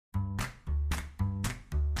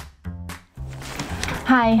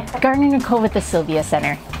Hi, Gardner Nicole with the Sylvia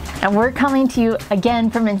Center, and we're coming to you again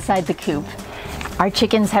from inside the coop. Our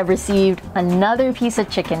chickens have received another piece of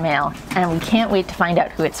chicken mail, and we can't wait to find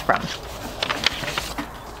out who it's from.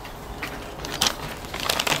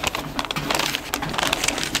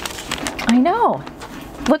 I know!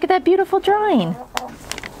 Look at that beautiful drawing!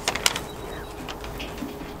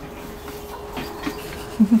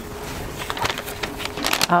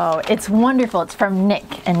 Oh, it's wonderful. It's from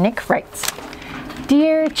Nick, and Nick writes,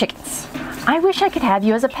 "Dear chickens, I wish I could have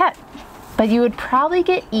you as a pet, but you would probably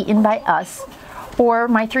get eaten by us or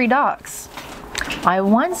my 3 dogs. I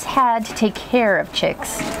once had to take care of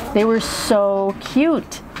chicks. They were so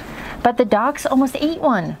cute, but the dogs almost ate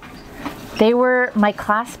one. They were my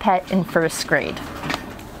class pet in 1st grade.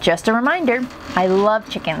 Just a reminder, I love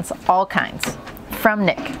chickens, all kinds." From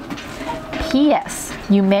Nick. P.S.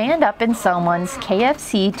 You may end up in someone's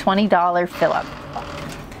KFC $20 fill-up.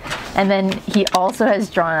 And then he also has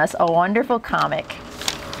drawn us a wonderful comic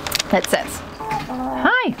that says,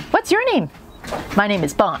 "Hi, what's your name?" "My name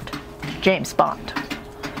is Bond, James Bond."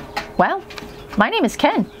 "Well, my name is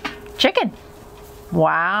Ken, Chicken."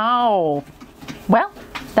 "Wow. Well,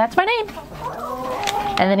 that's my name."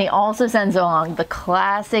 And then he also sends along the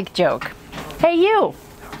classic joke. "Hey you,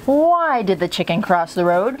 why did the chicken cross the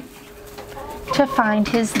road?" "To find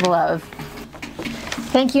his love."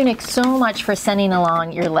 Thank you, Nick, so much for sending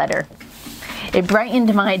along your letter. It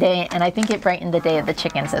brightened my day, and I think it brightened the day of the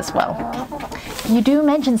chickens as well. You do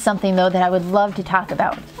mention something, though, that I would love to talk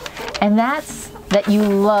about, and that's that you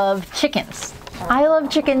love chickens. I love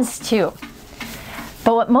chickens, too.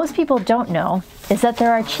 But what most people don't know is that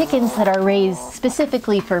there are chickens that are raised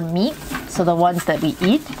specifically for meat, so the ones that we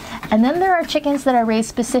eat, and then there are chickens that are raised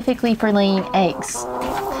specifically for laying eggs.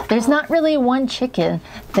 There's not really one chicken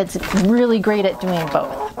that's really great at doing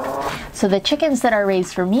both. So the chickens that are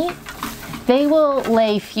raised for meat, they will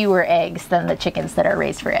lay fewer eggs than the chickens that are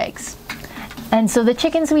raised for eggs. And so the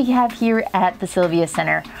chickens we have here at the Sylvia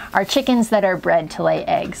Center are chickens that are bred to lay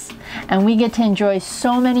eggs. And we get to enjoy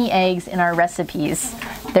so many eggs in our recipes.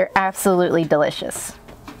 They're absolutely delicious.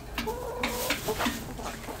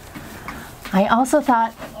 I also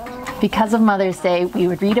thought, because of Mother's Day, we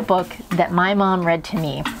would read a book that my mom read to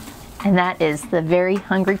me, and that is The Very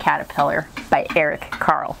Hungry Caterpillar by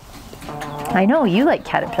Carle. I know you like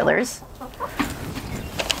caterpillars.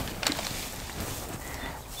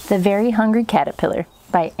 The Very Hungry Caterpillar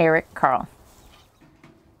by Carle.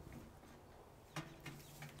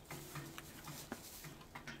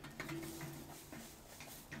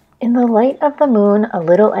 In the light of the moon, a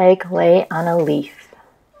little egg lay on a leaf.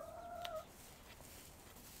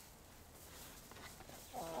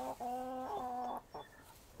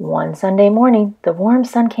 One Sunday morning, the warm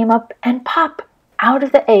sun came up, and pop! Out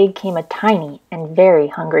of the egg came a tiny and very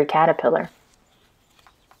hungry caterpillar.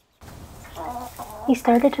 He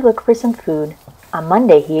started to look for some food. On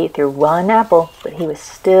Monday, he ate through 1 apple, but he was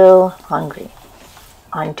still hungry.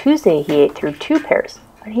 On Tuesday, he ate through 2 pears,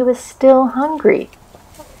 but he was still hungry.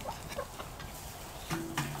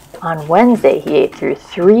 On Wednesday, he ate through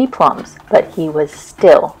 3 plums, but he was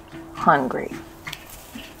still hungry.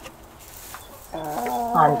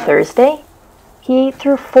 On Thursday, he ate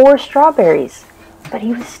through 4 strawberries, but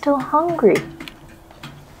he was still hungry.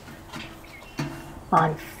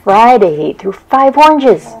 On Friday, he ate through 5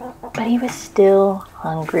 oranges, but he was still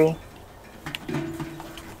hungry.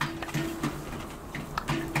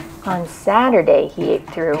 On Saturday, he ate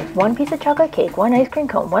through 1 piece of chocolate cake, 1 ice cream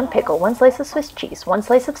cone, 1 pickle, 1 slice of Swiss cheese, 1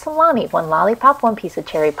 slice of salami, 1 lollipop, 1 piece of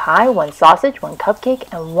cherry pie, 1 sausage, 1 cupcake,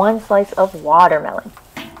 and 1 slice of watermelon.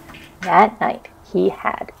 That night, he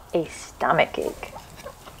had a stomachache.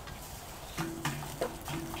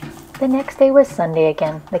 The next day was Sunday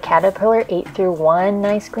again. The caterpillar ate through 1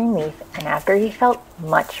 nice green leaf, and after he felt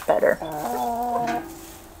much better.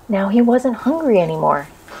 Now he wasn't hungry anymore,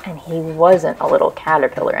 and he wasn't a little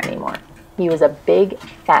caterpillar anymore. He was a big,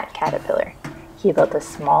 fat caterpillar. He built a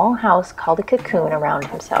small house called a cocoon around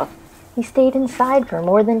himself. He stayed inside for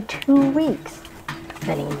more than 2 weeks.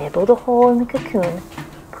 Then he nibbled a hole in the cocoon,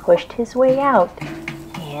 pushed his way out,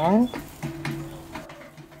 and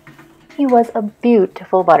he was a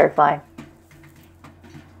beautiful butterfly.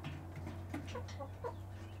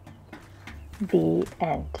 The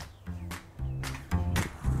end.